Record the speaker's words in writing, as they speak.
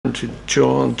to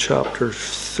John chapter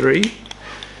 3,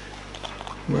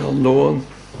 well-known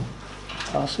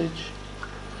passage.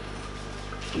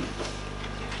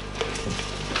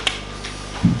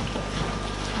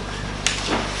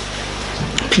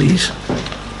 Please.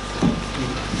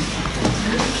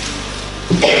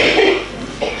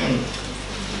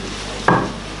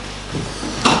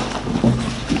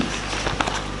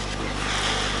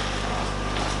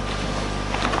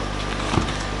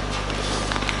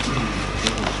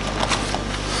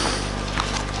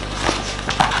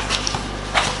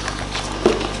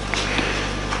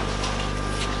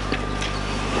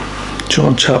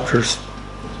 John chapters.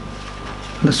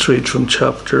 Let's read from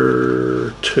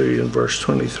chapter 2 and verse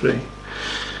 23.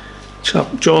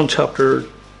 John chapter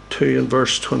 2 and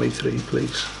verse 23,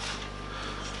 please.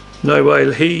 Now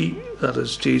while he, that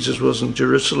is Jesus, was in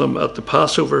Jerusalem at the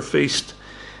Passover feast,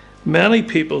 many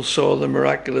people saw the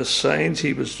miraculous signs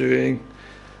he was doing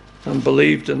and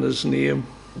believed in his name.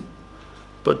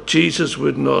 But Jesus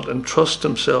would not entrust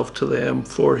himself to them,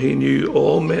 for he knew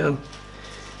all men.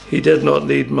 He did not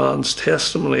need man's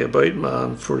testimony about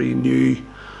man, for he knew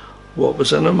what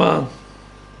was in a man.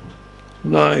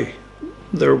 Now,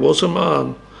 there was a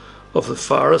man of the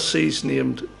Pharisees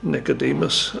named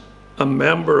Nicodemus, a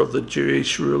member of the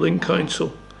Jewish ruling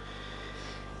council.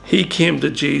 He came to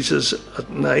Jesus at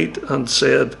night and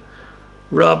said,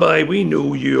 "Rabbi, we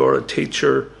know you are a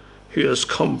teacher who has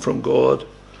come from God,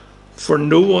 for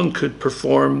no one could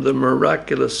perform the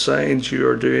miraculous signs you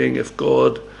are doing if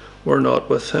God were not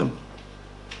with him."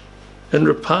 In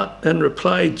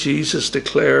reply, Jesus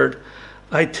declared,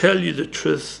 "I tell you the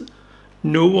truth,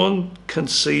 no one can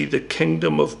see the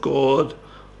kingdom of God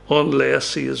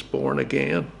unless he is born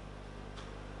again."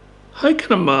 "How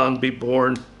can a man be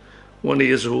born when he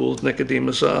is old?"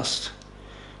 Nicodemus asked.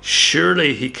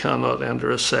 "Surely he cannot enter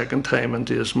a second time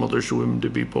into his mother's womb to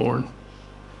be born."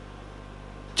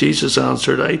 Jesus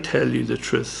answered, "I tell you the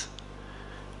truth.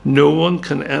 No one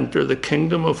can enter the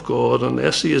kingdom of God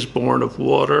unless he is born of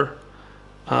water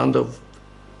and of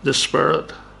the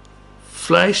Spirit.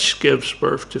 Flesh gives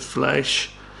birth to flesh,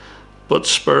 but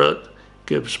Spirit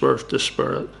gives birth to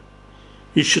spirit.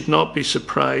 You should not be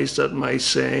surprised at my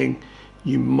saying,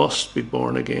 'You must be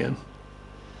born again.'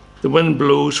 The wind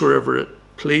blows wherever it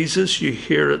pleases. You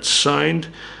hear its sound,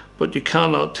 but you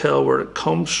cannot tell where it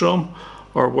comes from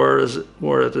or where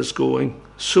it is going.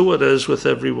 So it is with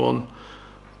everyone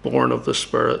born of the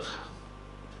Spirit."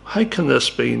 "How can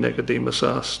this be?" Nicodemus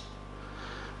asked.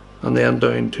 And then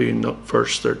down to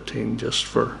verse 13, just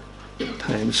for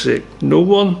time's sake. "No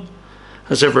one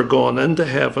has ever gone into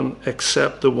heaven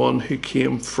except the one who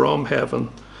came from heaven,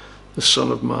 the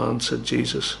Son of Man," said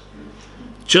Jesus.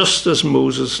 "Just as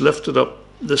Moses lifted up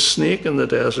the snake in the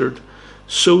desert,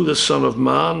 so the Son of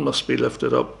Man must be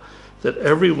lifted up, that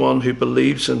everyone who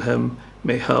believes in him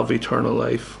may have eternal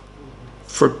life.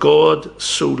 For God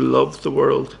so loved the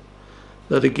world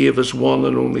that he gave his one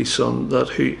and only Son,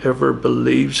 that whoever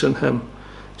believes in him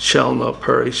shall not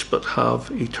perish but have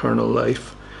eternal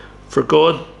life. For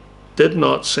God did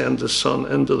not send his Son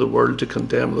into the world to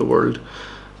condemn the world,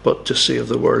 but to save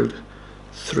the world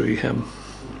through him."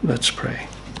 Let's pray.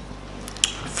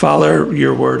 Father,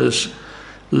 your word is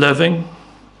living,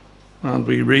 and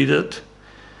we read it,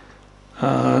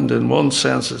 and in one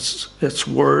sense it's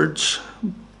words,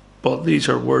 but these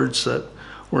are words that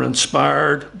were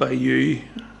inspired by you,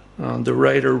 and the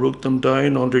writer wrote them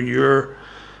down under your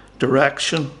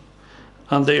direction,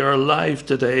 and they are alive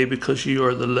today because you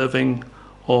are the living,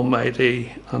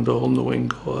 almighty, and all-knowing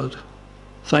God.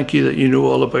 Thank you that you know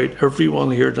all about everyone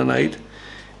here tonight,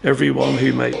 everyone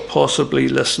who might possibly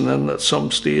listen in at some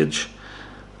stage,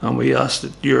 and we ask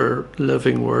that your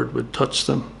living word would touch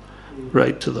them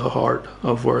right to the heart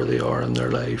of where they are in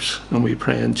their lives. And we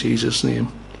pray in Jesus' name.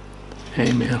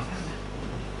 Amen.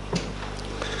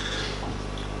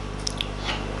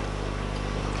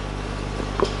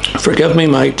 Forgive me,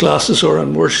 my glasses are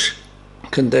in worse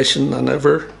condition than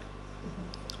ever.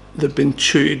 They've been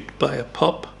chewed by a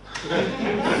pup.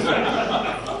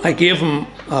 I gave him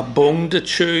a bone to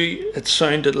chew. It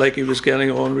sounded like he was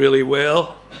getting on really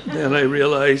well. Then I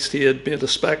realised he had made a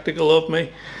spectacle of me.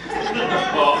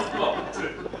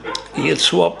 He had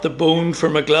swapped the bone for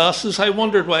my glasses. I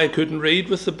wondered why I couldn't read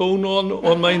with the bone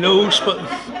on my nose,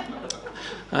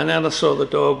 and then I saw the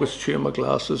dog was chewing my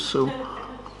glasses, so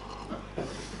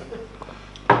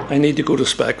I need to go to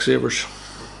Specsavers.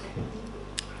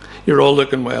 You're all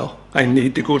looking well. I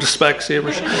need to go to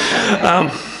Specsavers.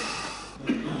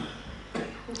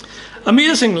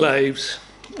 Amazing lives.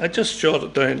 I just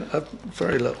jotted down, I've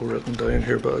very little written down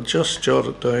here, but I just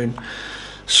jotted down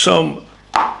some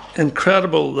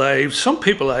incredible lives. Some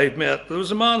people I've met, there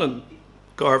was a man in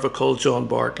Garva called John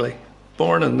Barclay,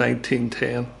 born in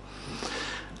 1910.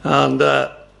 And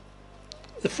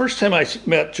the first time I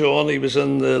met John, he was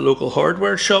in the local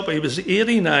hardware shop. He was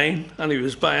 89 and he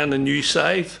was buying a new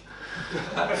scythe.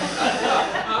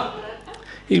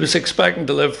 He was expecting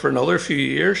to live for another few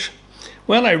years.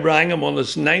 When I rang him on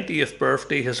his 90th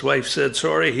birthday, his wife said,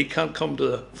 sorry, he can't come to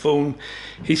the phone.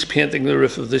 He's painting the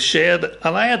roof of the shed.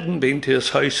 And I hadn't been to his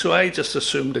house, so I just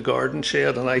assumed a garden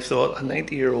shed. And I thought, a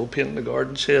 90-year-old painting a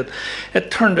garden shed.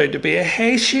 It turned out to be a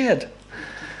hay shed.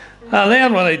 And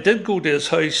then when I did go to his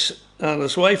house and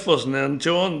his wife wasn't in,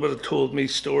 John would have told me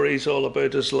stories all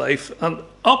about his life. And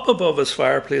up above his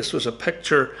fireplace was a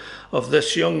picture of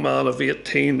this young man of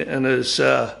 18 in his,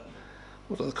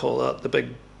 what do they call that, the big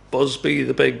Busby,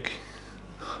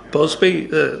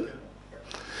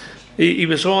 he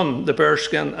was on the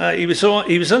bearskin. He was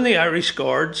in the Irish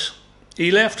Guards.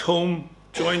 He left home,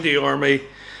 joined the army,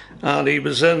 and he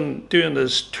was doing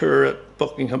his tour at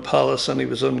Buckingham Palace, and he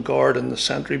was on guard in the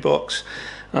sentry box.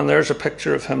 And there's a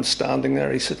picture of him standing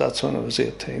there. He said, that's when I was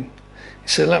 18. He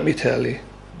said, let me tell you.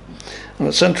 And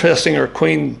it's interesting, our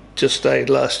Queen just died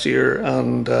last year,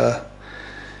 and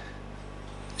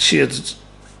she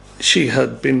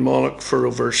had been monarch for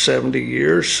over 70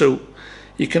 years, so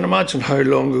you can imagine how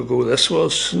long ago this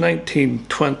was,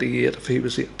 1928 if he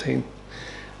was 18.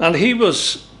 And he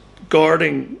was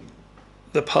guarding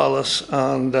the palace,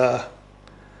 and a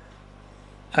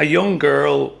young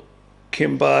girl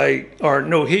came by, or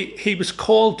no, he was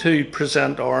called to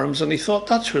present arms, and he thought,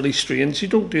 that's really strange, you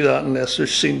don't do that unless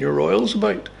there's senior royals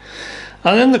about.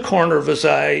 And in the corner of his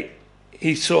eye,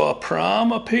 he saw a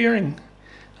pram appearing.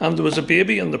 And there was a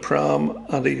baby in the pram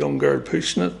and a young girl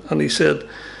pushing it. And he said,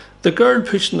 the girl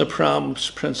pushing the pram was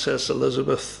Princess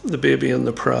Elizabeth. The baby in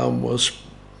the pram was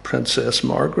Princess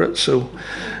Margaret. So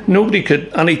nobody could,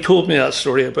 and he told me that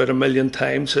story about 1 million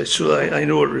times, so I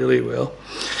know it really well.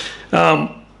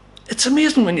 It's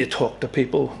amazing when you talk to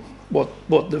people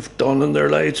what they've done in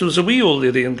their lives. There was a wee old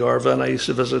lady in Garva, and I used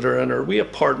to visit her in her wee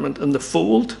apartment in the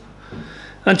Fold.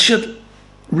 And she had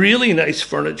really nice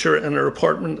furniture in her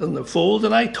apartment in the Fold,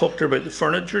 and I talked to her about the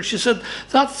furniture. She said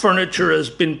that furniture has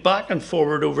been back and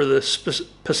forward over the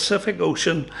Pacific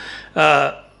Ocean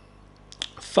 4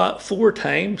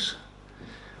 times.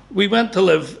 We went to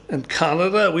live in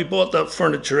Canada. We bought that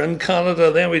furniture in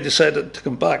Canada. Then we decided to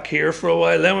come back here for a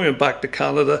while. Then we went back to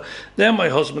Canada. Then my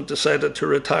husband decided to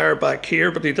retire back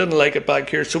here, but he didn't like it back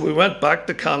here, so we went back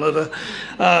to Canada,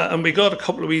 and we got a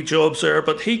couple of wee jobs there.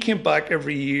 But he came back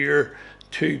every year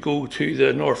to go to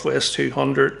the Northwest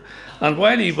 200. And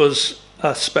while he was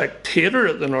a spectator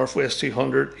at the Northwest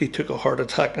 200, he took a heart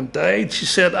attack and died. She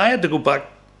said, I had to go back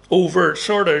over,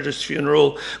 sort out his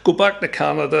funeral, go back to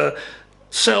Canada,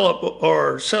 sell up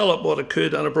what I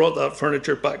could, and I brought that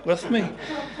furniture back with me.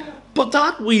 But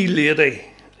that wee lady,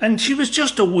 and she was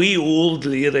just a wee old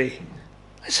lady,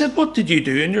 I said, what did you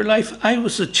do in your life? I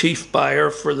was the chief buyer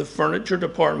for the furniture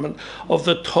department of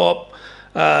the top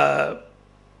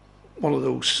one of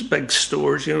those big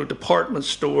stores, department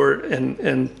store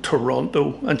in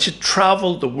Toronto, and she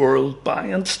travelled the world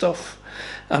buying stuff,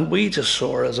 and we just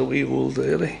saw her as a wee old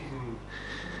lady.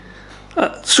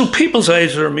 So people's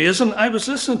eyes are amazing. I was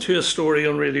listening to a story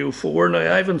on Radio 4.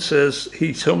 Now, Ivan says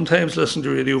he sometimes listens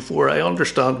to Radio 4. I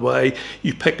understand why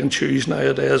you pick and choose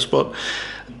nowadays, but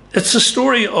it's a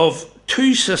story of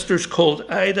 2 sisters called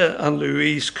Ida and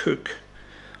Louise Cook,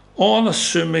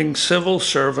 unassuming civil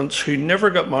servants who never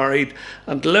got married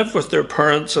and lived with their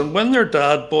parents. And when their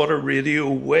dad bought a radio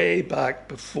way back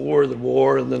before the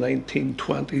war in the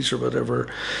 1920s or whatever,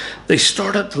 they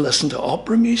started to listen to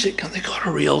opera music, and they got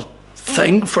a real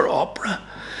thing for opera.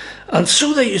 And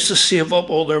so they used to save up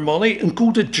all their money and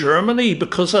go to Germany,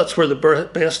 because that's where the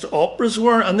best operas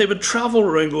were, and they would travel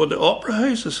around going to opera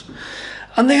houses.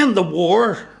 And then the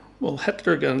war, well,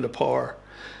 Hitler got into power.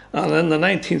 And in the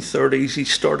 1930s, he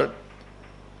started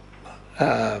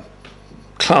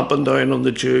clamping down on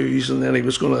the Jews, and then he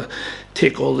was going to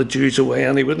take all the Jews away,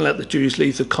 and he wouldn't let the Jews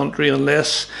leave the country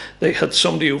unless they had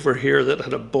somebody over here that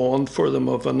had a bond for them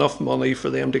of enough money for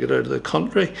them to get out of the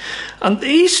country. And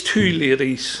these 2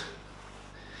 ladies,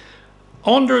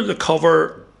 under the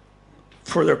cover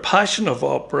for their passion of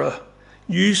opera,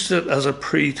 used it as a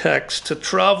pretext to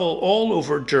travel all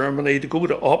over Germany, to go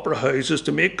to opera houses,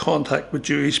 to make contact with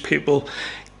Jewish people,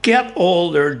 get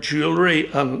all their jewellery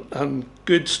and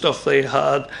good stuff they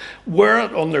had, wear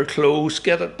it on their clothes,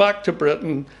 get it back to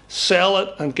Britain, sell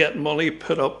it, and get money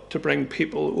put up to bring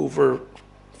people over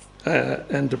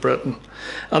into Britain.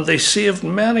 And they saved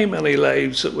many, many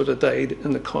lives that would have died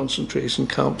in the concentration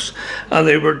camps. And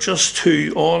they were just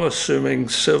two unassuming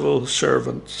civil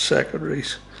servant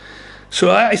secretaries.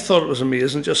 So I thought it was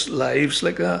amazing, just lives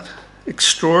like that.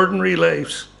 Extraordinary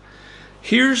lives.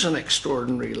 Here's an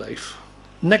extraordinary life.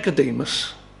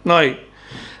 Nicodemus. Now,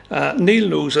 Neil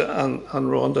knows and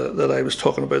Rhonda that I was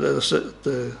talking about this at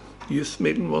the youth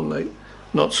meeting one night,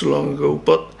 not so long ago,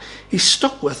 but he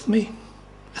stuck with me.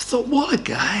 I thought, what a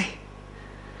guy.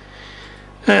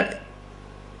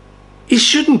 He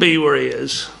shouldn't be where he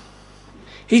is.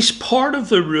 He's part of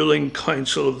the ruling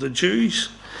council of the Jews.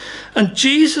 And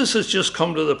Jesus has just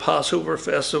come to the Passover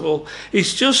festival.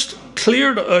 He's just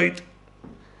cleared out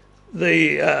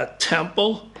the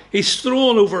temple. He's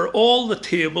thrown over all the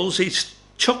tables. He's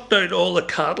chucked out all the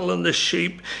cattle and the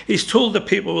sheep. He's told the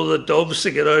people with the doves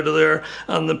to get out of there.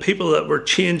 And the people that were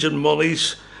changing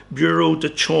monies, bureau de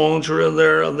change, were in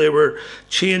there, and they were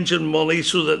changing money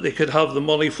so that they could have the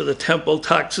money for the temple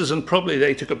taxes, and probably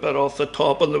they took a bit off the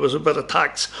top, and there was a bit of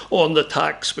tax on the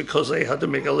tax because they had to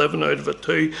make a living out of it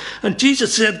too. And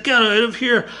Jesus said, get out of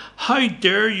here. How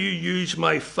dare you use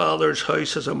my Father's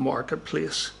house as a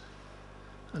marketplace?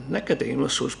 And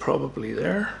Nicodemus was probably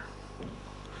there.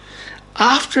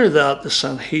 After that, the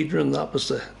Sanhedrin, that was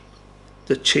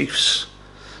the chiefs,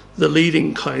 the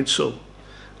leading council,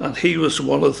 and he was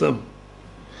one of them,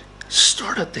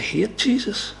 started to hate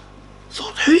Jesus.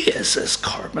 Thought, who is this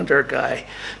carpenter guy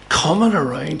coming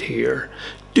around here,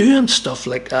 doing stuff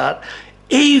like that,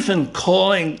 even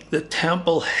calling the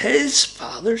temple his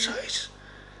Father's house?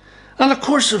 And of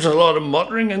course there's a lot of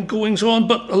muttering and goings on,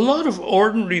 but a lot of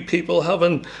ordinary people,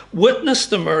 having witnessed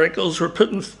the miracles, were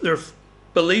putting their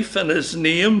belief in his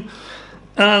name.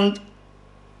 And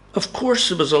of course,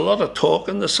 there was a lot of talk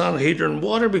in the Sanhedrin.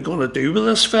 What are we going to do with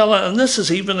this fella? And this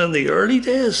is even in the early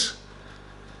days.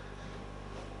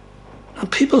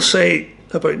 And people say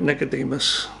about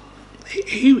Nicodemus,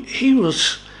 he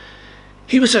was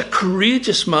a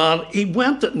courageous man. He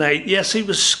went at night. Yes, he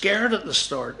was scared at the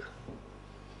start.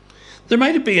 There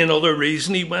might have been another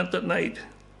reason he went at night.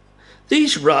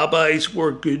 These rabbis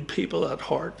were good people at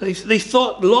heart. They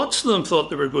thought, lots of them thought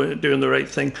they were doing the right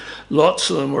thing. Lots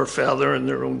of them were feather in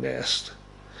their own nest.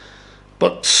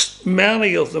 But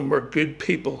many of them were good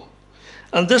people.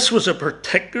 And this was a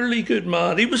particularly good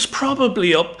man. He was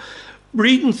probably up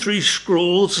reading through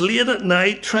scrolls late at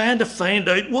night, trying to find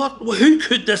out who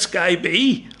could this guy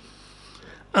be.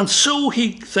 And so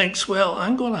he thinks, well,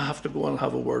 I'm going to have to go and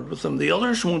have a word with them. The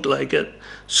others won't like it,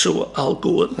 so I'll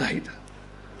go at night.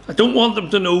 I don't want them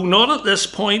to know, not at this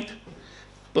point,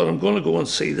 but I'm going to go and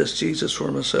see this Jesus for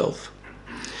myself.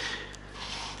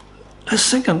 I was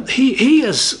thinking,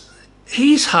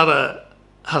 he's had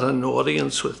an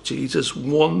audience with Jesus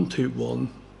 1-to-1.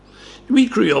 We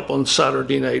grew up on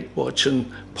Saturday night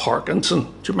watching Parkinson. Do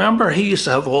you remember? He used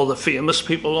to have all the famous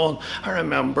people on. I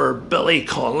remember Billy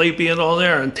Connolly being on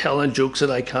there and telling jokes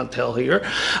that I can't tell here.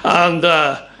 And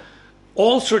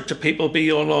all sorts of people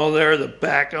being on there, the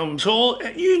Beckhams,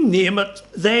 you name it,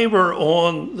 they were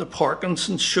on the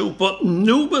Parkinson show, but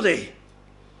nobody.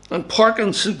 And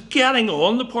Parkinson, getting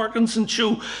on the Parkinson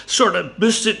show, sort of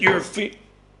boosted your fame.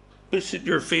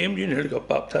 You nearly got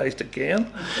baptized again.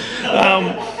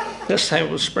 This time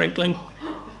it was sprinkling.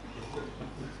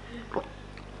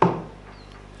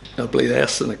 I'll believe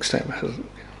that's the next time.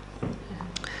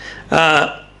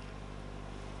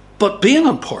 But being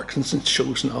on Parkinson's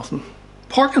shows nothing.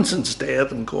 Parkinson's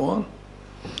dead and gone.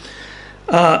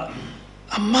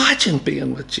 Imagine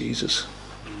being with Jesus.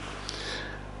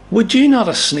 Would you not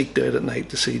have sneaked out at night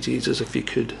to see Jesus if you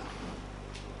could?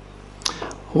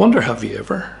 I wonder, have you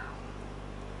ever?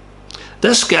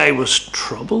 This guy was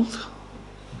troubled.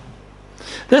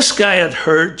 This guy had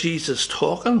heard Jesus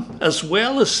talking, as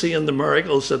well as seeing the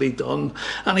miracles that he'd done.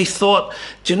 And he thought,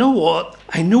 do you know what?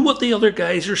 I know what the other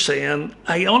guys are saying.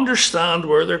 I understand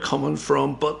where they're coming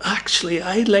from, but actually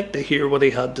I'd like to hear what he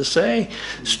had to say.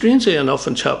 Strangely enough,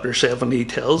 in chapter 7, he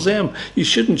tells them, you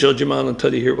shouldn't judge a man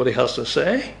until you hear what he has to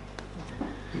say.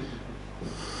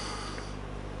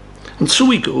 And so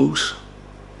he goes.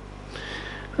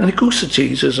 And he goes to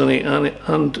Jesus,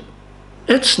 and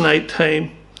it's night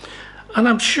time. And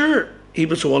I'm sure he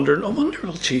was wondering, I wonder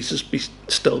will Jesus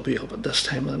still be up at this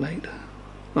time of the night?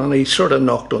 And he sort of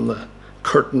knocked on the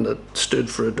curtain that stood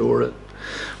for a door at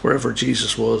wherever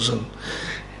Jesus was. And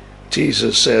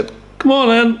Jesus said, come on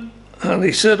in. And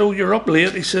he said, oh, you're up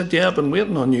late. He said, yeah, I've been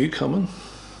waiting on you coming.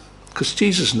 Because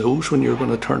Jesus knows when you're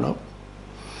going to turn up.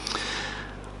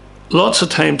 Lots of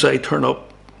times I turn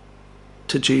up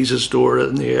to Jesus' door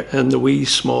in the wee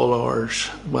small hours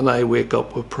when I wake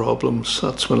up with problems.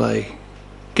 That's when I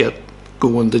get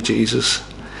going to Jesus.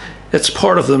 It's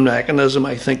part of the mechanism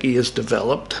I think he has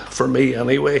developed, for me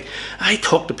anyway. I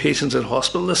talk to patients in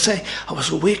hospital, they say, I was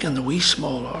awake in the wee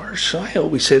small hours. So I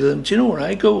always say to them, do you know where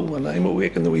I go when I'm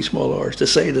awake in the wee small hours? They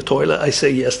say the toilet. I say,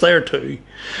 yes, there too.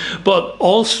 But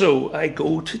also I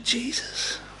go to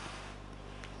Jesus.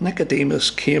 Nicodemus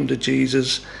came to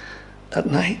Jesus at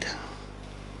night.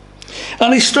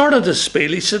 And he started to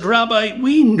spiel. He said, Rabbi,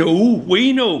 we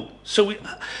know. So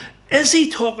is he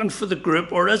talking for the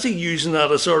group, or is he using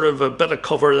that as sort of a bit of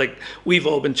cover, like we've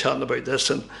all been chatting about this?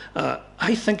 And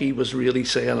I think he was really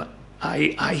saying,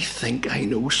 I think I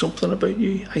know something about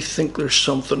you. I think there's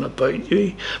something about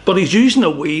you. But he's using a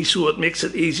we, so it makes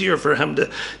it easier for him to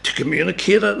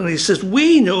communicate it. And he says,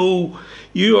 we know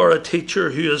you are a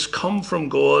teacher who has come from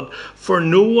God, for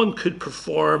no one could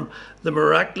perform the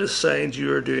miraculous signs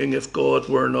you are doing if God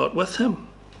were not with him.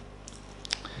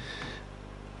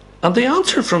 And the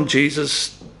answer from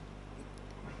Jesus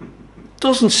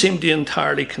doesn't seem to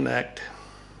entirely connect.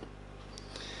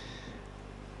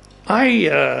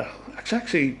 It's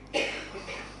actually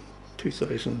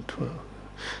 2012.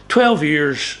 12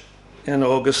 years in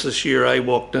August this year, I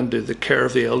walked into the Care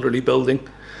of the Elderly building.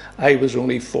 I was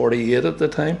only 48 at the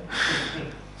time.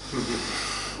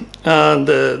 And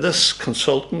this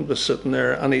consultant was sitting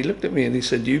there, and he looked at me and he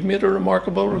said, you've made a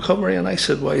remarkable recovery. And I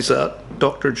said, why is that?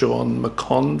 Dr. John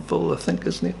McConville, I think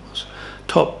his name was,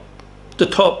 the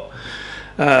top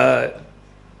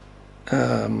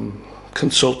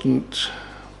consultant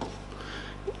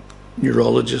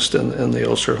neurologist in the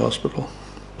Ulster Hospital.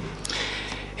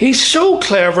 He's so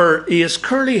clever. He has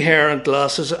curly hair and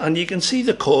glasses, and you can see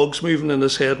the cogs moving in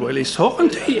his head while he's talking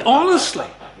to you, honestly.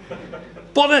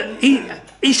 But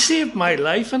he saved my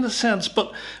life in a sense.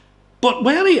 But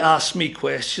when he asked me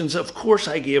questions, of course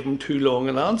I gave him too long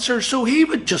an answer. So he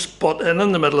would just butt in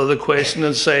the middle of the question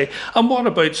and say, and what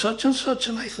about such and such?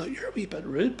 And I thought, you're a wee bit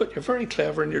rude, but you're very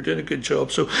clever and you're doing a good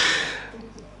job. So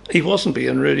he wasn't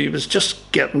being rude. He was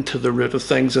just getting to the root of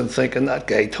things and thinking, that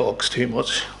guy talks too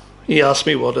much. He asked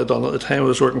me what I'd done at the time. I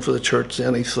was working for the church.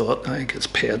 Then he thought, I think it's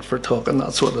paid for talking.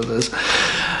 That's what it is.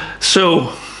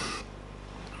 So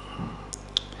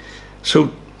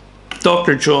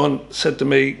Dr. John said to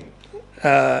me,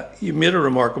 you made a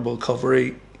remarkable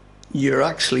recovery. You're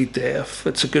actually deaf.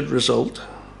 It's a good result.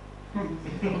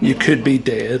 You could be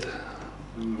dead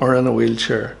or in a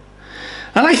wheelchair.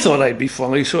 And I thought I'd be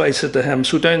funny, so I said to him,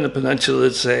 so down the peninsula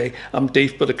they'd say, I'm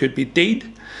deaf, but it could be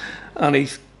deed. And he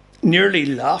nearly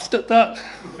laughed at that.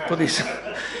 But he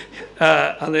said,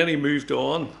 and then he moved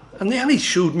on. And then he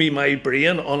showed me my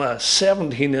brain on a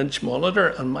 17-inch monitor,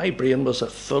 and my brain was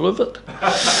full of it.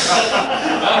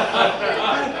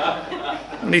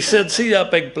 And he said, see that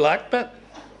big black bit?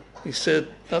 He said,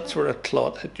 that's where a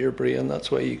clot hit your brain. That's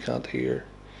why you can't hear.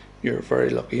 You're a very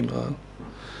lucky man.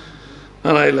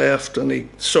 And I left, and he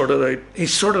sorted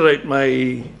out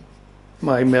my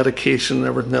medication and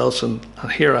everything else, and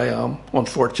here I am.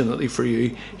 Unfortunately for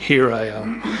you, here I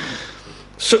am.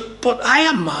 So, but I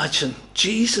imagine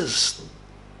Jesus,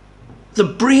 the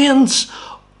brains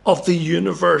of the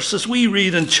universe, as we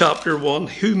read in chapter 1,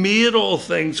 who made all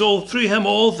things, through him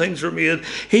all things were made.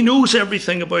 He knows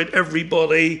everything about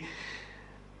everybody.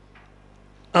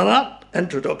 And that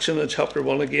introduction in chapter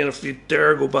 1, again, if you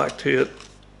dare go back to it,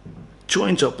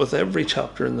 joins up with every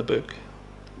chapter in the book.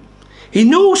 He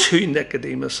knows who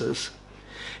Nicodemus is.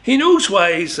 He knows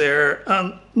why he's there,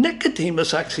 and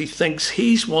Nicodemus actually thinks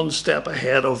he's one step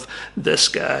ahead of this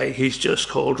guy he's just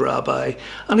called Rabbi.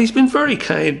 And he's been very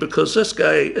kind, because this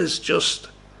guy is just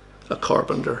a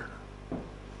carpenter.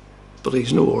 But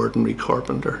he's no ordinary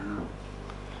carpenter.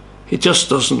 He just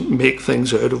doesn't make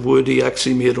things out of wood. He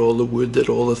actually made all the wood that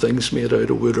all the things made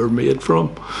out of wood are made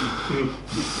from.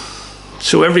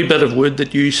 So every bit of wood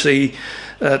that you see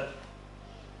that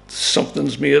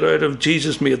something's made out of,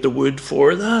 Jesus made the wood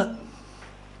for that.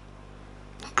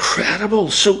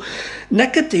 Incredible. So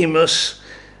Nicodemus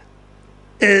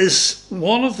is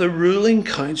one of the ruling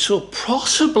council,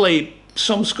 possibly,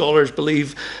 some scholars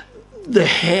believe, the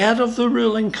head of the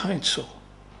ruling council,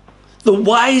 the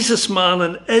wisest man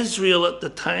in Israel at the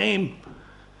time.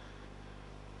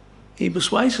 He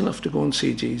was wise enough to go and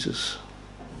see Jesus.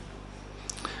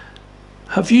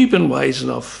 Have you been wise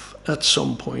enough at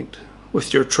some point,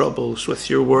 with your troubles, with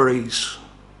your worries,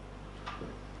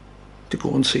 to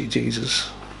go and see Jesus?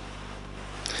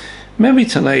 Maybe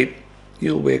tonight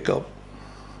you'll wake up.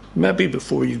 Maybe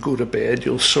before you go to bed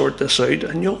you'll sort this out,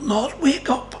 and you'll not wake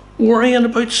up worrying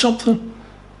about something,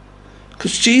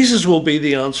 because Jesus will be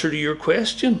the answer to your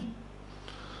question.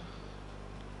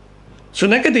 So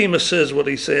Nicodemus says what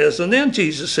he says, and then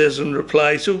Jesus says in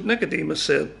reply, so Nicodemus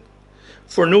said,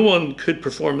 For no one could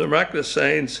perform the miraculous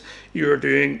signs you are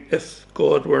doing if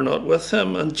God were not with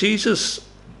him. And Jesus,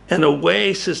 in a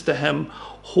way, says to him,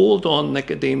 hold on,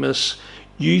 Nicodemus.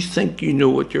 You think you know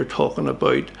what you're talking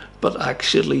about, but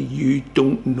actually you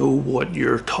don't know what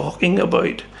you're talking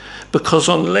about. Because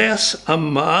unless a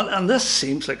man, and this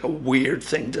seems like a weird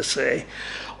thing to say,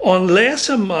 unless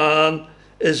a man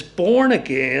is born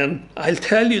again, I'll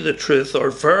tell you the truth, or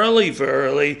verily,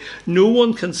 verily, no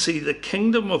one can see the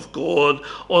kingdom of God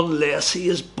unless he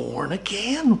is born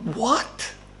again.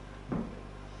 What?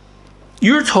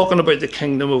 You're talking about the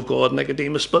kingdom of God,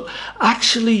 Nicodemus, but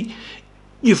actually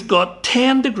you've got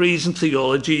 10 degrees in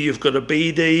theology, you've got a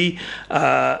BD,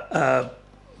 a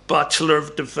Bachelor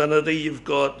of Divinity, you've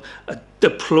got a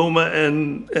diploma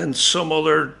in some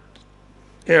other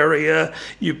area,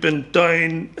 you've been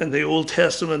down in the Old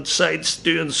Testament sites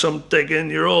doing some digging,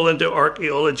 you're all into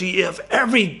archaeology, you have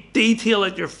every detail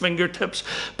at your fingertips,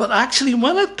 but actually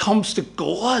when it comes to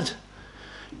God,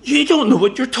 you don't know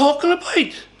what you're talking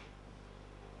about.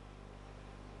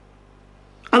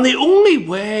 And the only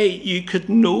way you could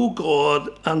know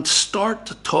God and start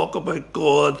to talk about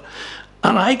God,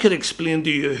 and I could explain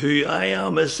to you who I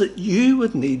am, is that you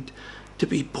would need to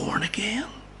be born again.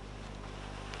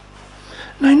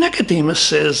 Now, Nicodemus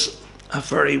says a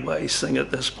very wise thing at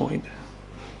this point.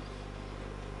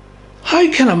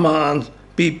 How can a man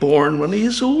be born when he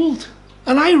is old?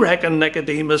 And I reckon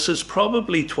Nicodemus is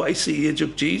probably twice the age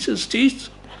of Jesus.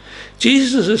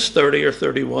 Jesus is 30 or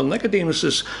 31. Nicodemus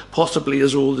is possibly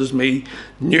as old as me,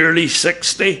 nearly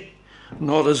 60.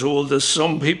 Not as old as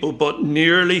some people, but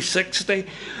nearly 60.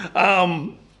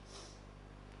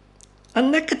 And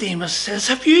Nicodemus says,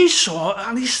 have you saw,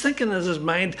 and he's thinking in his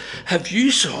mind, have you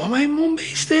saw my mum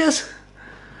these days?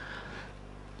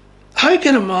 How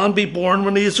can a man be born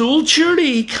when he is old? Surely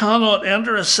he cannot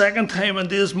enter a second time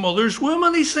into his mother's womb.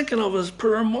 And he's thinking of his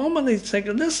poor mum, and he's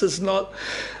thinking, this is not,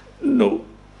 no.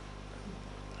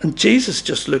 And Jesus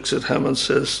just looks at him and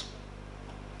says,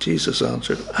 Jesus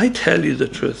answered, I tell you the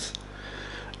truth.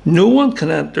 No one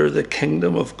can enter the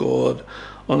kingdom of God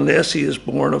unless he is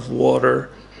born of water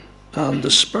and the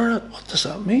Spirit. What does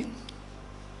that mean?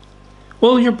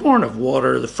 Well, you're born of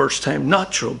water the first time,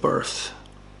 natural birth.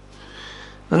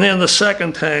 And then the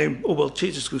second time, oh, well,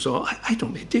 Jesus goes on, I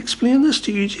don't need to explain this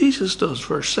to you. Jesus does,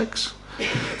 verse 6.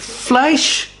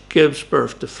 Flesh gives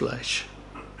birth to flesh.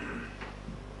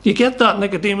 You get that,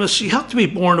 Nicodemus? You have to be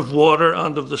born of water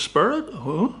and of the Spirit.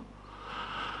 Oh.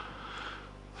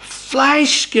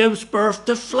 Flesh gives birth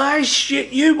to flesh.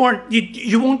 You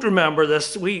won't remember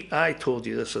this. I told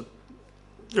you this.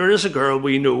 There is a girl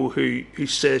we know who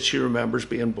says she remembers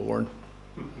being born.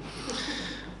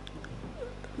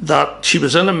 That she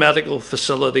was in a medical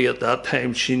facility at that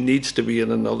time. She needs to be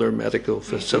in another medical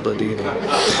facility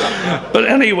now. But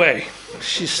anyway,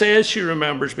 she says she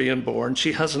remembers being born.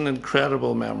 She has an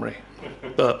incredible memory.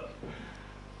 But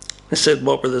I said,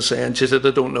 what were they saying? She said,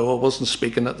 I don't know. I wasn't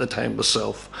speaking at the time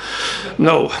myself.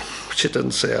 No, she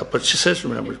didn't say it, but she says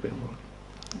remembers being born.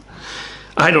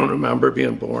 I don't remember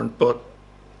being born, but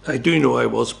I do know I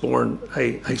was born.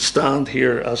 I stand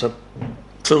here as a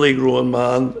fully grown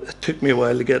man. It took me a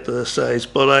while to get to this size,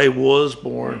 but I was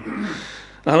born.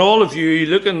 And all of you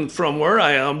looking from where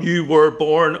I am, you were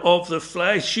born of the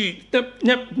flesh. You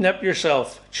nip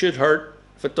yourself. It should hurt.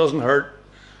 If it doesn't hurt,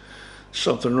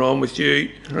 something wrong with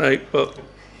you, right? But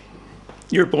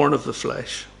you're born of the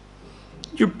flesh.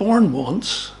 You're born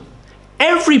once.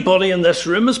 Everybody in this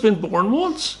room has been born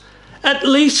once. At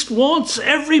least once.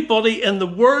 Everybody in the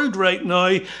world right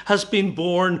now has been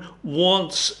born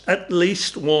once. At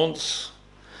least once.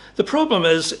 The problem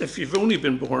is, if you've only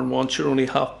been born once, you're only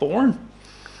half born.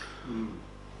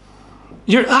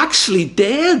 You're actually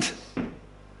dead.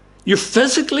 You're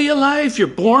physically alive. You're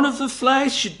born of the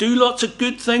flesh. You do lots of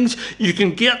good things. You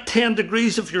can get 10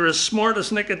 degrees if you're as smart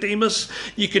as Nicodemus.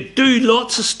 You could do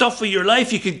lots of stuff with your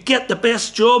life. You could get the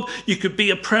best job. You could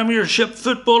be a premiership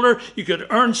footballer. You could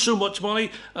earn so much money.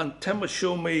 And Tim was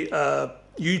showing me a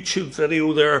YouTube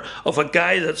video there of a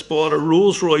guy that's bought a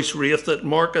Rolls-Royce Wraith at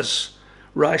Marcus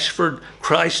Rashford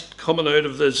crashed coming out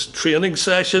of this training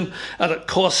session, and it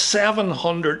cost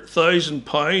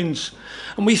 £700,000.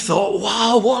 And we thought,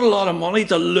 wow, what a lot of money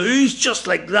to lose just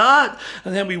like that.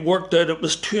 And then we worked out it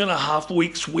was 2.5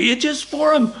 weeks' wages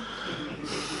for him.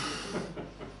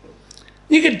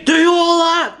 You could do all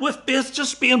that with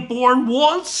just being born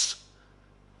once.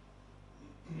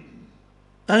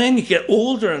 And then you get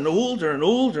older and older and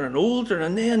older and older,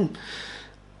 and then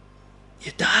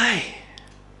you die.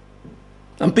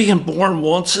 And being born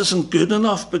once isn't good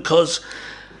enough, because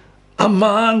A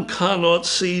man cannot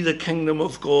see the kingdom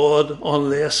of God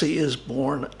unless he is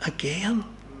born again.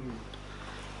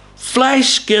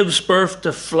 Flesh gives birth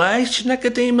to flesh,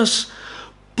 Nicodemus,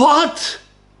 but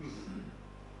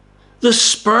the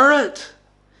Spirit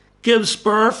gives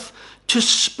birth to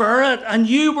spirit, and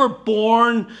you were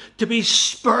born to be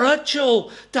spiritual,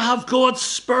 to have God's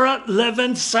Spirit live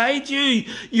inside you.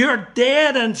 You're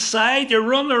dead inside. You're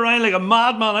running around like a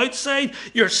madman outside.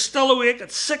 You're still awake at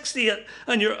 60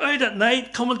 and you're out at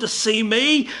night coming to see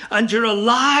me, and you're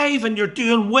alive and you're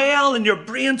doing well and your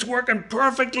brain's working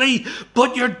perfectly,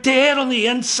 but you're dead on the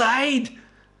inside.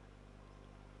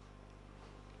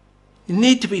 You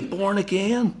need to be born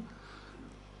again.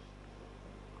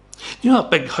 You know that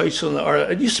big house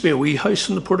it used to be a wee house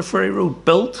on the Portaferry Road,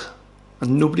 built,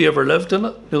 and nobody ever lived in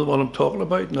it. You know the one I'm talking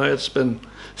about? Now it's been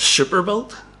super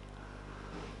built.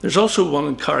 There's also one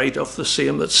in Carryduff, the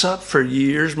same, that sat for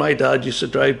years. My dad used to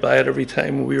drive by it every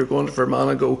time when we were going to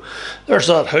Fermanagh and go, there's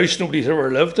that house, nobody's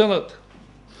ever lived in it.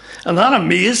 And that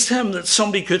amazed him, that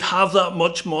somebody could have that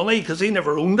much money, because he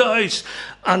never owned a house,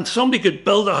 and somebody could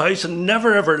build a house and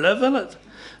never ever live in it.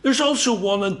 There's also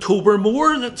one in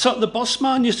Tobermore that the bus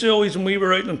man used to always, when we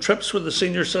were out on trips with the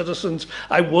senior citizens,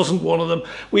 I wasn't one of them,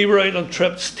 we were out on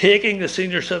trips, taking the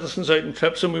senior citizens out on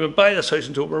trips, and we went by this house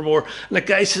in Tobermore, and the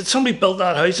guy said, somebody built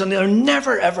that house and they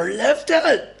never ever lived in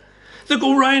it. They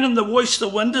go round and they wash the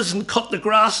windows and cut the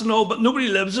grass and all, but nobody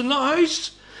lives in the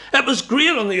house. It was great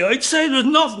on the outside, there was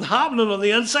nothing happening on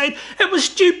the inside. It was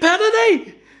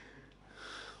stupidity.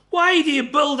 Why do you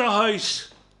build a house?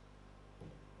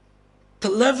 To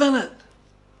live in it.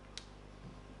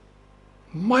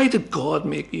 Why did God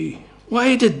make you?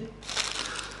 Why did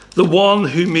the one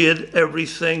who made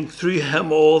everything, through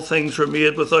him all things were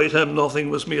made, without him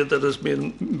nothing was made that has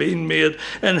been made,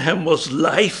 in him was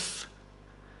life,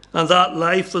 and that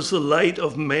life was the light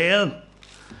of men.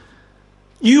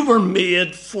 You were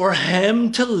made for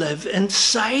him to live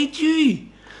inside you,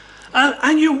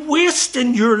 and you're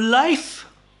wasting your life,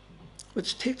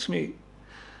 which takes me,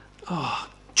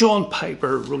 John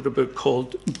Piper wrote a book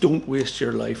called Don't Waste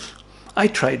Your Life. I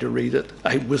tried to read it.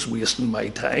 I was wasting my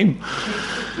time.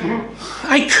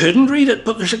 I couldn't read it,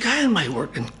 but there's a guy in my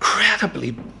work,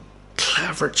 incredibly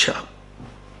clever chap.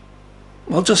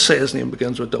 I'll just say his name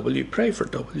begins with W. Pray for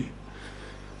W.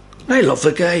 I love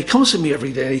the guy. He comes to me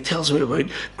every day and he tells me about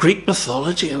Greek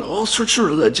mythology and all sorts of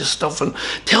religious stuff, and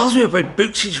tells me about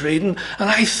books he's reading, and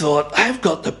I thought, I've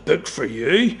got the book for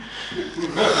you.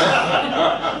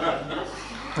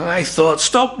 And I thought,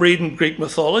 stop reading Greek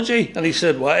mythology. And he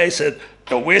said, why? I said,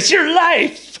 don't waste your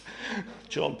life.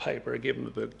 John Piper, I gave him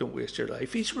the book, Don't Waste Your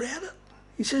Life. He's read it.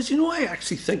 He says, you know, I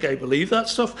actually think I believe that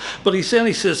stuff. But he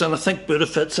says, and I think Buddha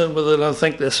fits in with it, and I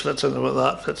think this fits in with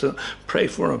that fits in. Pray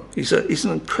for him. He's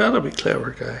an incredibly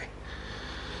clever guy.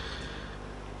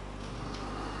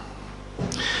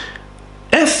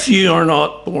 If you are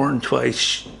not born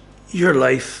twice, your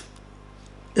life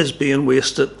is being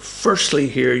wasted. Firstly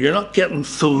here, you're not getting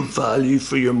full value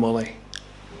for your money.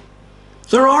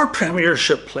 There are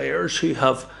Premiership players who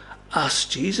have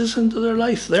asked Jesus into their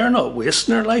life. They're not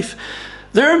wasting their life.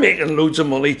 They're making loads of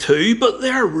money too, but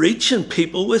they're reaching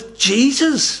people with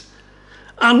Jesus.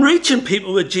 And reaching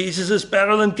people with Jesus is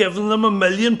better than giving them £1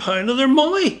 million of their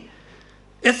money.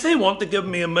 If they want to give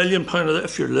me £1 million of it,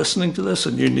 if you're listening to this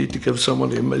and you need to give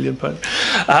somebody £1 million,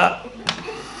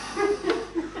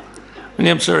 my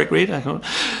name's Reid.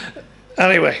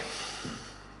 Anyway,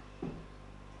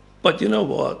 but you know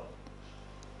what?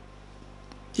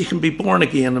 You can be born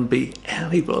again and be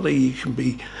anybody. You can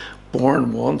be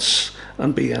born once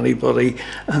and be anybody.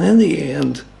 And in the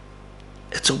end,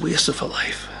 it's a waste of a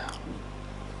life.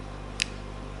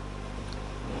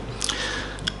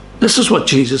 This is what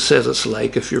Jesus says it's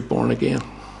like if you're born again.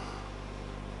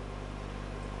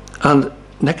 And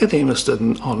Nicodemus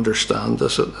didn't understand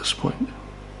this at this point.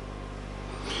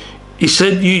 He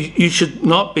said, you should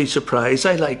not be surprised.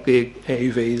 I like the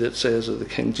AV that says, of the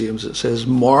King James, it says,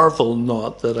 marvel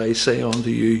not that I say unto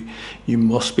you, you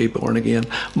must be born again.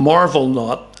 Marvel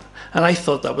not. And I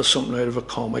thought that was something out of a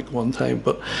comic one time,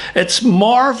 but it's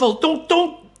marvel. Don't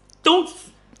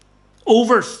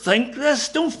overthink this.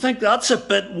 Don't think that's a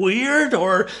bit weird,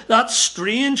 or that's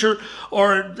strange,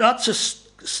 or that's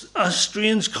a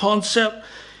strange concept.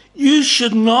 You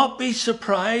should not be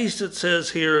surprised, it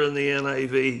says here in the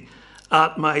NIV,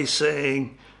 at my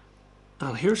saying,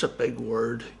 and here's a big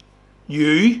word,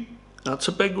 you, that's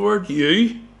a big word,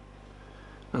 you,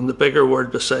 and the bigger word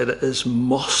beside it is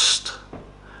must.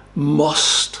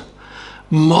 Must.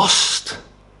 Must.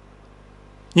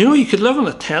 You know, you could live in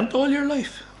a tent all your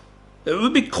life. It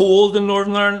would be cold in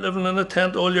Northern Ireland living in a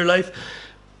tent all your life.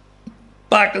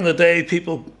 Back in the day,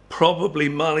 people probably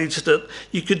managed it.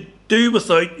 You could do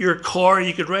without your car.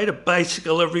 You could ride a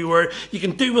bicycle everywhere. You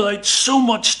can do without so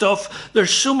much stuff. There's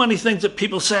so many things that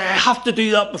people say, I have to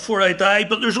do that before I die.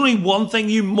 But there's only one thing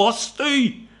you must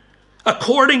do.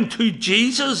 According to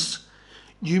Jesus,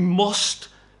 you must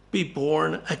be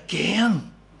born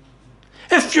again.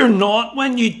 If you're not,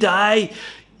 when you die,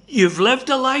 you've lived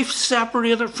a life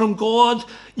separated from God.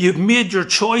 You've made your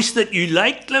choice that you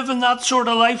like living that sort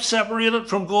of life separated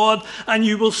from God, and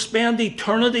you will spend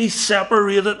eternity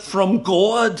separated from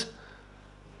God.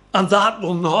 And that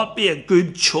will not be a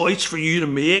good choice for you to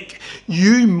make.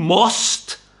 You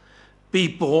must be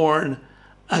born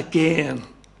again.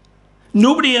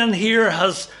 Nobody in here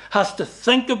has to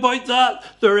think about that.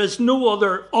 There is no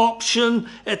other option.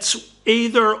 It's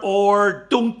either or,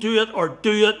 don't do it or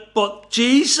do it. But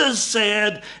Jesus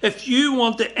said, if you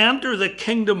want to enter the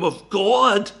kingdom of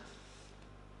God,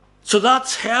 so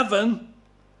that's heaven,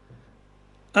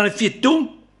 and if you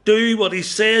don't do what he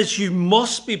says, you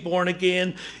must be born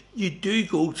again, you do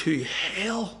go to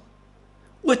hell,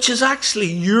 which is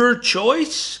actually your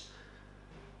choice.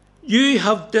 You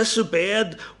have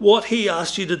disobeyed what he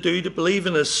asked you to do, to believe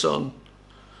in his son,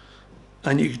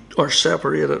 and you are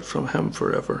separated from him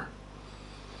forever.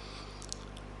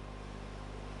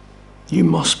 You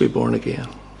must be born again.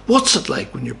 What's it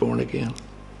like when you're born again?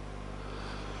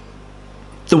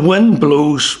 The wind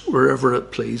blows wherever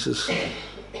it pleases.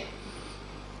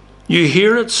 You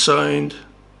hear its sound,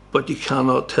 but you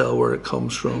cannot tell where it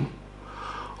comes from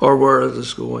or where it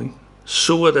is going.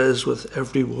 So it is with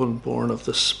everyone born of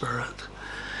the Spirit.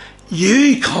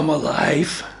 You come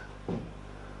alive.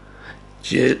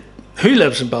 Who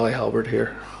lives in Ballyhalbert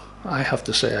here? I have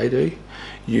to say I do.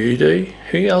 You do.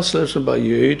 Who else lives in Ballyhalbert?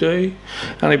 You do.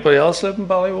 Anybody else live in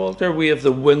Ballywalter? We have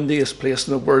the windiest place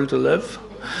in the world to live.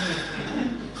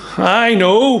 I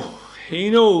know. He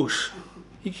knows.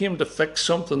 He came to fix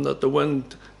something that the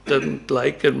wind didn't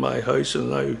like in my house, and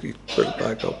now he put it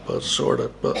back up and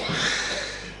sorted. But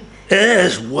it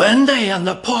is windy, and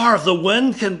the power of the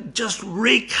wind can just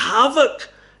wreak havoc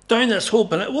down this whole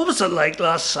peninsula. What was it like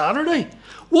last Saturday?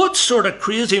 What sort of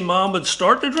crazy man would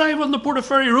start to drive on the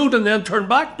Portaferry Road and then turn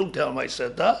back? Don't tell him I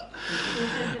said that.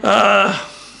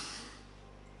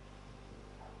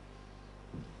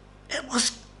 It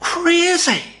was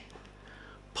crazy,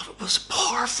 but it was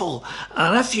powerful.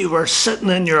 And if you were sitting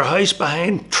in your house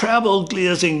behind treble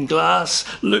glazing glass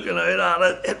looking out at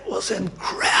it, it was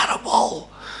incredible.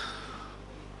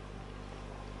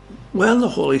 When the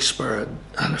Holy Spirit,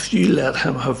 and if you let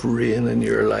him have reign in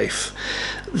your life,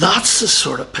 that's the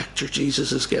sort of picture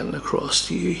Jesus is getting across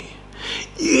to you.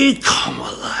 You come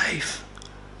alive.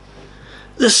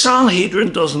 The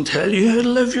Sanhedrin doesn't tell you how to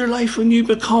live your life when you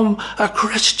become a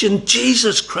Christian.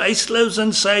 Jesus Christ lives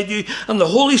inside you, and the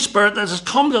Holy Spirit that has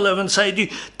come to live inside you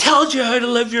tells you how to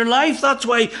live your life. That's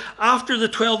why after the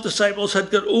 12 disciples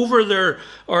had got over their,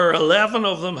 or 11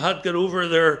 of them had got over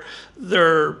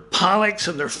their panics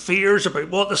and their fears about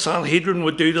what the Sanhedrin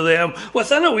would do to them,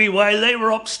 within a wee while they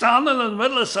were up standing in the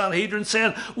middle of the Sanhedrin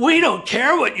saying, we don't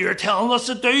care what you're telling us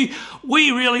to do. We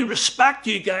really respect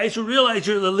you guys. We realise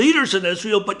you're the leaders in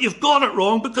Israel, but you've got it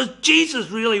wrong, because Jesus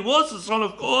really was the Son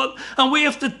of God, and we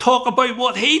have to talk about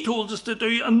what he told us to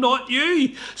do and not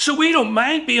you. So we don't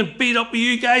mind being beat up with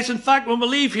you guys. In fact, when we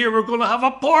leave here, we're going to have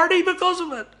a party because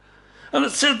of it. And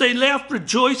it said they left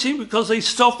rejoicing because they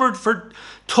suffered for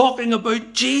talking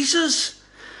about Jesus.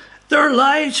 Their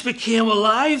lives became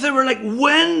alive. They were like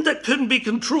wind that couldn't be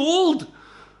controlled.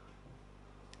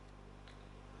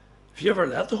 Have you ever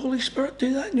let the Holy Spirit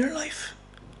do that in your life?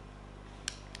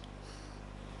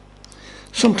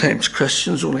 Sometimes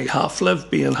Christians only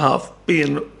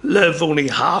live only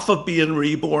half of being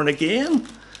reborn again.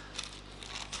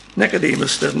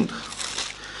 Nicodemus didn't.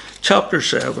 Chapter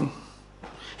 7.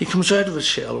 He comes out of his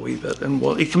shell a wee bit, and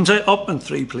he comes out up in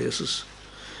 3 places.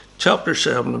 Chapter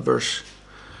 7 and verse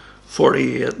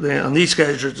 48. And these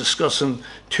guys are discussing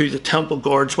to the temple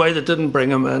guards why they didn't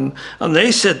bring him in. And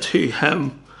they said to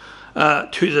him,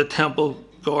 to the temple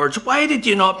guards, why did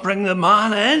you not bring the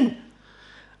man in?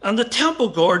 And the temple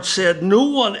guards said, no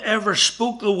one ever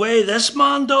spoke the way this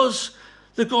man does,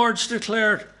 the guards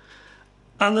declared.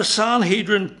 And the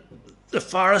Sanhedrin, the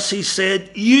Pharisees, said,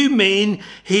 you mean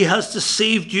he has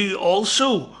deceived you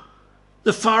also?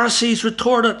 The Pharisees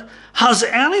retorted, has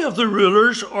any of the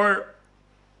rulers or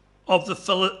of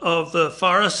the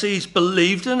Pharisees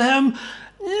believed in him?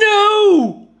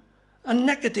 No! And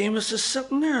Nicodemus is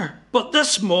sitting there. But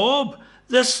this mob,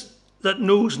 this that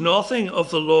knows nothing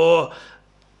of the law,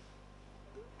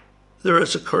 there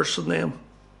is a curse on them.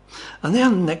 And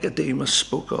then Nicodemus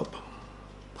spoke up.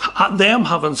 Them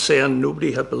having said,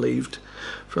 nobody had believed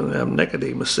from them.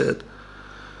 Nicodemus, who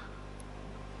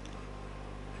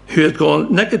had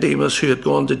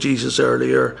gone to Jesus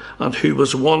earlier, and who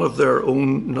was one of their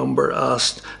own number,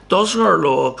 asked, "Does our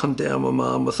law condemn a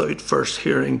man without first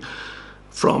hearing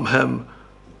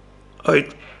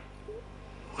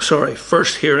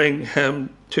him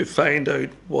to find out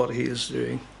what he is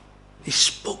doing?" He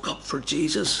spoke up for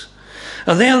Jesus.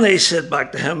 And then they said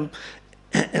back to him,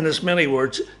 in as many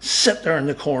words, "Sit there in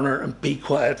the corner and be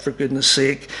quiet, for goodness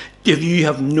sake. If you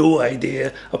have no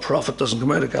idea a prophet doesn't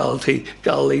come out of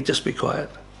Galilee, just be quiet."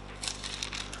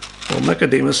 Well,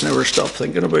 Nicodemus never stopped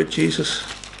thinking about Jesus.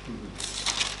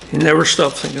 He never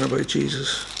stopped thinking about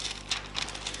Jesus.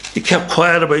 He kept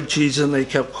quiet about Jesus, and they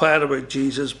kept quiet about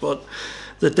Jesus. But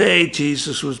the day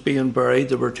Jesus was being buried,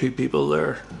 there were two people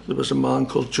there. There was a man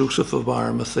called Joseph of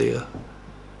Arimathea,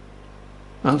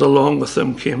 and along with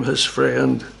him came his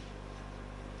friend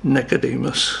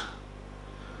Nicodemus.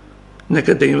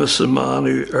 Nicodemus, the man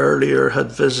who earlier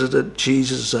had visited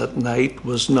Jesus at night,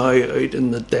 was now out in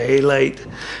the daylight,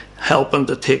 helping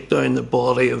to take down the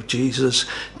body of Jesus,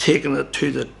 taking it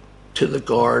to the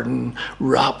garden,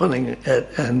 wrapping it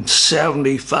in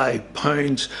 75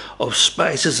 pounds of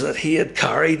spices that he had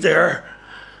carried there.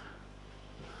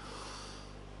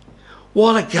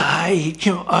 What a guy. He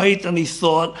came out and he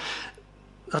thought,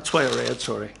 that's why I read,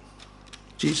 sorry.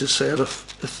 Jesus said,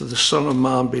 if the Son of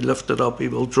Man be lifted up, he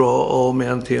will draw all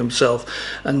men to himself.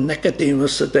 And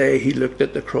Nicodemus, the day he looked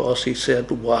at the cross, he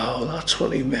said, wow, that's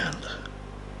what he meant.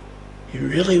 He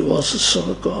really was the Son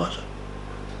of God.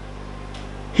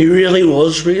 He really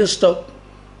was raised up.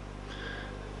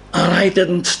 And I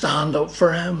didn't stand up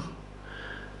for him.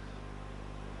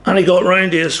 And he got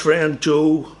round to his friend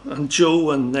Joe, and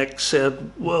Joe and Nick said,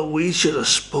 well, we should have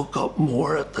spoke up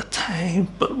more at the time,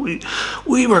 but we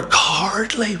were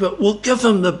cowardly, but we'll give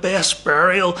him the best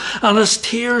burial. And as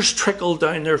tears trickled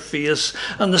down their face,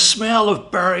 and the smell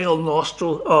of burial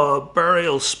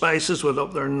spices went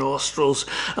up their nostrils,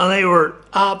 and they were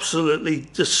absolutely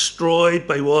destroyed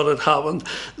by what had happened,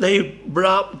 they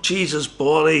wrapped Jesus'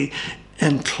 body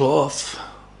in cloth.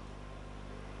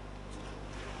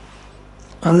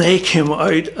 And they came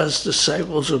out as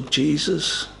disciples of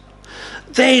Jesus.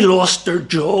 They lost their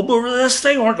job over this.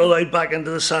 They weren't allowed back into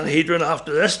the Sanhedrin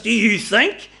after this. Do you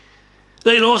think?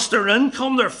 They lost their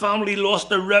income. Their family lost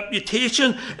their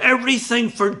reputation. Everything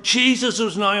for Jesus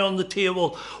was now on the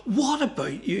table. What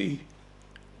about you?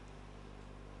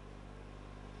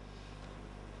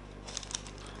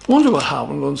 I wonder what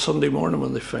happened on Sunday morning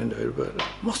when they found out about it.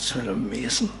 Must have been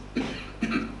amazing.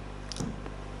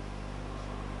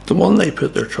 The one they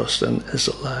put their trust in is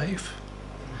alive.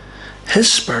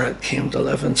 His spirit came to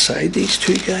live inside these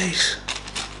two guys.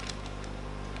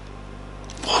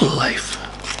 What a life.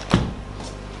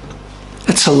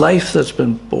 It's a life that's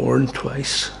been born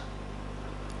twice.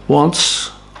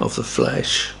 Once of the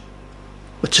flesh,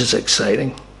 which is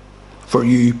exciting for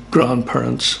you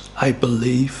grandparents, I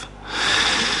believe.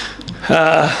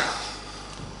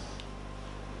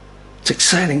 It's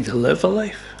exciting to live a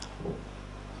life.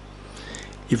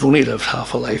 You've only lived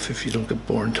half a life if you don't get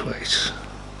born twice.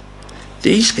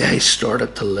 These guys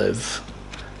started to live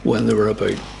when they were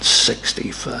about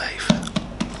 65.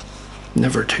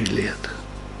 Never too late.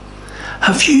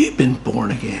 Have you been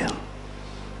born again?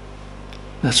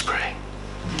 Let's pray.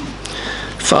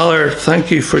 Father, thank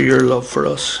you for your love for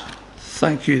us.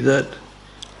 Thank you that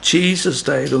Jesus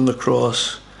died on the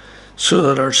cross so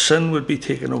that our sin would be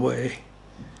taken away,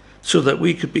 so that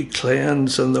we could be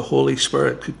cleansed and the Holy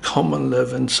Spirit could come and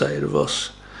live inside of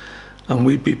us. And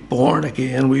we'd be born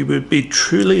again. We would be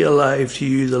truly alive to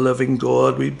you, the living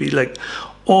God. We'd be like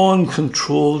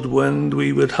uncontrolled wind.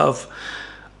 We would have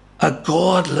a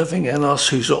God living in us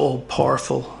who's all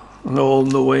powerful and all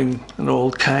knowing and all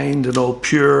kind and all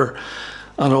pure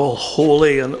and all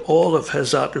holy, and all of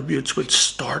his attributes would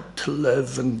start to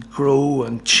live and grow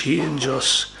and change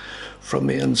us from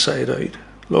the inside out.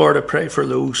 Lord, I pray for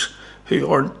those who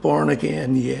aren't born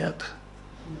again yet,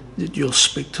 that you'll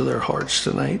speak to their hearts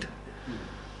tonight.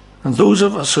 And those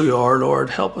of us who are, Lord,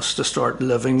 help us to start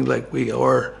living like we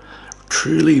are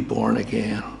truly born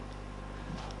again.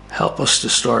 Help us to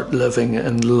start living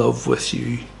in love with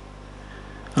you.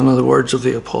 And in the words of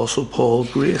the Apostle Paul,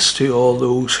 grace to all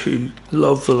those who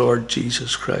love the Lord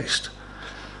Jesus Christ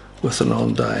with an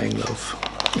undying love.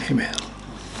 Amen.